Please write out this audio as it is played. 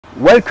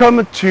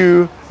Welcome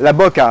to La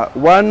Boca,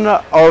 one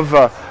of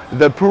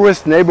the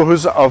poorest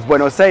neighborhoods of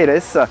Buenos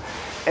Aires,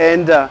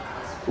 and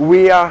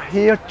we are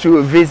here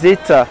to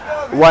visit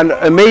one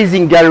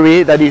amazing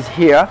gallery that is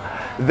here,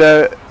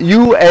 the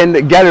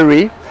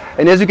ungallery.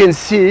 And as you can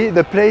see,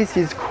 the place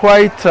is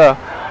quite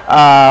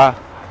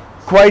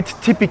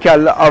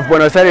typical of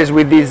Buenos Aires,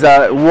 with these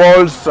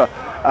walls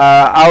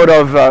out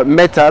of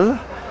metal.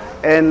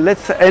 And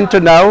let's enter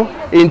now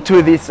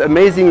into this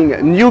amazing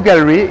new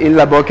gallery in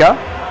La Boca.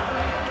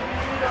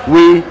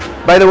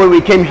 By the way,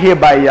 we came here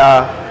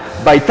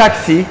by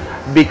taxi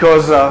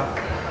because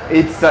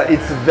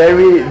it's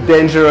very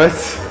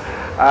dangerous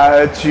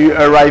to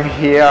arrive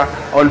here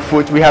on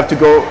foot. We have to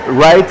go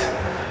right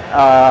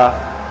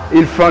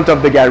in front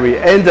of the gallery.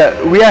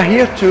 And we are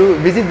here to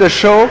visit the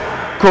show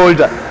called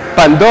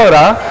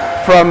Pandora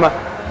from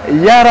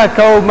Yara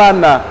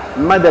Kauman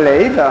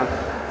Madeleine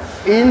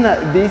in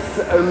this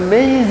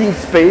amazing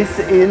space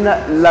in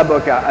La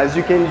Boca. As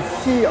you can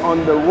see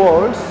on the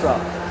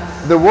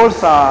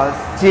walls are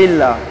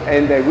still,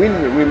 and they will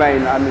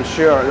remain, I'm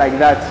sure, like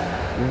that,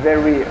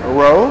 very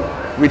raw,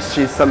 which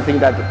is something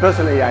that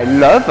personally I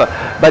love.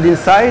 But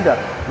inside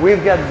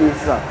we've got this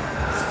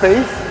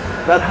space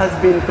that has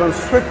been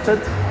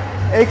constructed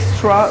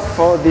extra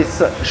for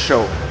this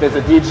show. There's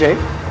a DJ,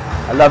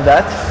 I love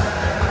that,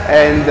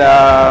 and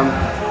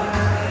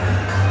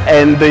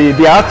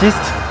the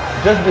artist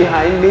just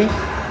behind me,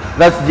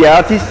 that's the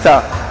artist,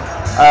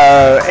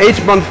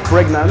 8 months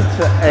pregnant,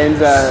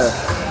 and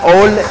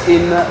all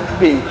in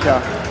pink.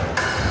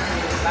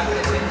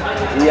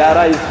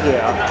 Yara is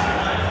here.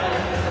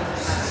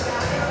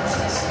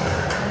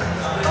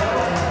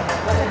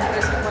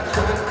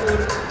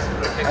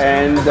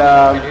 And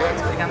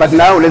but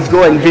now let's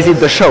go and visit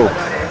the show.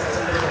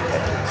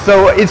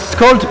 So it's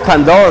called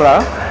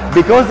Pandora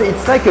because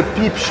it's like a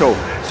peep show.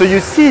 So you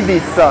see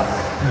this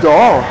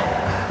door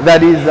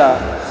that is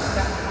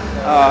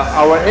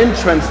our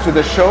entrance to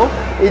the show.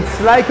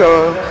 It's like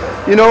a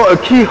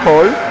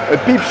keyhole, a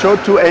peep show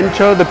to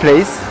enter the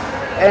place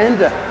and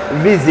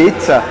visit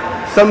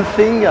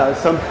something,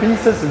 some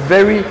pieces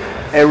very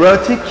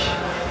erotic,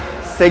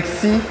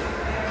 sexy,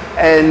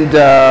 and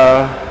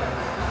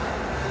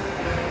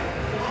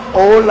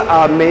all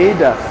are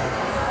made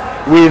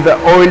with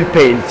oil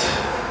paint,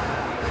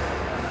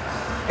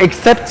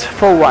 except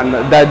for one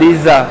that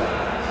is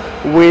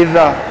with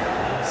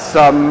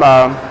some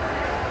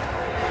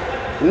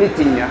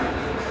knitting.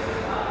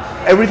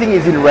 Everything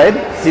is in red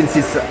since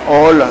it's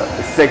all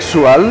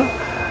sexual,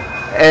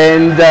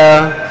 and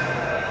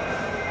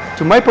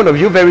to my point of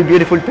view, very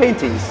beautiful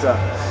paintings,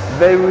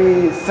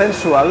 very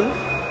sensual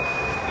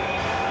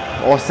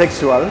or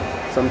sexual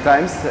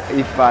sometimes,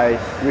 if I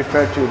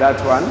refer to that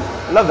one.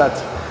 Love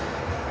that.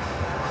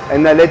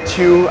 And I let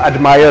you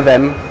admire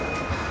them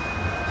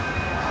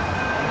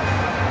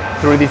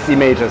through these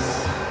images.